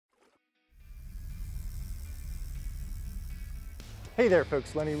Hey there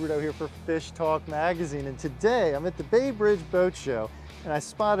folks, Lenny Rudow here for FishTalk magazine, and today I'm at the Bay Bridge Boat Show and I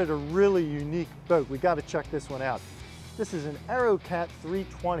spotted a really unique boat. We got to check this one out. This is an ArrowCat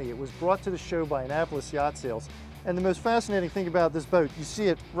 320. It was brought to the show by Annapolis Yacht Sales, and the most fascinating thing about this boat, you see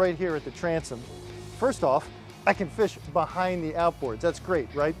it right here at the transom. First off, I can fish behind the outboards. That's great,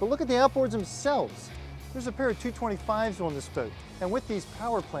 right? But look at the outboards themselves. There's a pair of 225s on this boat, and with these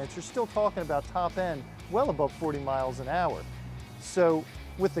power plants, you're still talking about top end well above 40 miles an hour. So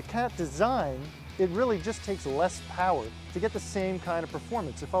with the Cat design, it really just takes less power to get the same kind of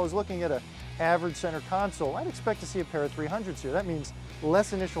performance. If I was looking at an average center console, I'd expect to see a pair of 300s here. That means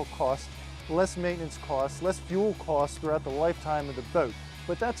less initial cost, less maintenance costs, less fuel costs throughout the lifetime of the boat.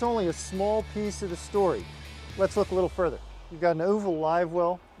 But that's only a small piece of the story. Let's look a little further. You've got an oval live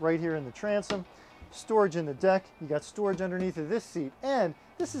well right here in the transom, storage in the deck, you got storage underneath of this seat, and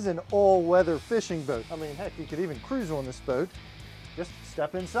this is an all-weather fishing boat. I mean, heck, you could even cruise on this boat. Just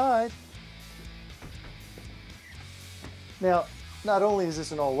step inside. Now, not only is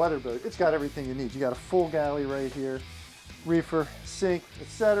this an all-weather boat, it's got everything you need. You got a full galley right here, reefer, sink,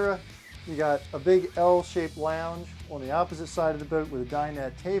 etc. You got a big L-shaped lounge on the opposite side of the boat with a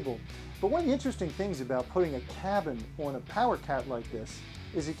dinette table. But one of the interesting things about putting a cabin on a power cat like this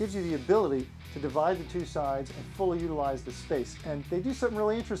is it gives you the ability to divide the two sides and fully utilize the space. And they do something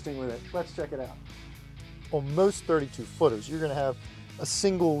really interesting with it. Let's check it out. On most 32 footers, you're going to have a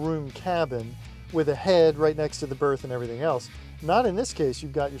single room cabin with a head right next to the berth and everything else. Not in this case.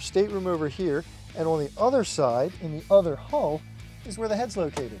 You've got your stateroom over here, and on the other side, in the other hull, is where the head's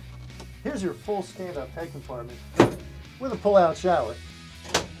located. Here's your full stand-up tank compartment with a pull-out shower.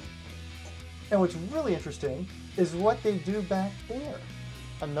 And what's really interesting is what they do back there.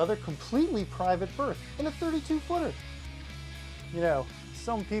 Another completely private berth in a 32-footer. You know,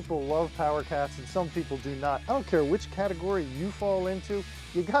 some people love power cats and some people do not. I don't care which category you fall into,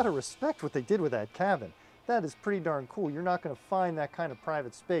 you gotta respect what they did with that cabin. That is pretty darn cool. You're not gonna find that kind of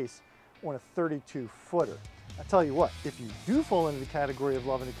private space on a 32-footer. I tell you what, if you do fall into the category of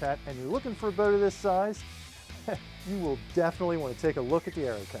loving a cat and you're looking for a boat of this size, you will definitely want to take a look at the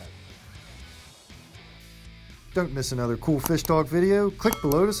ArrowCat. Don't miss another cool FishTalk video. Click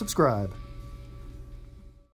below to subscribe.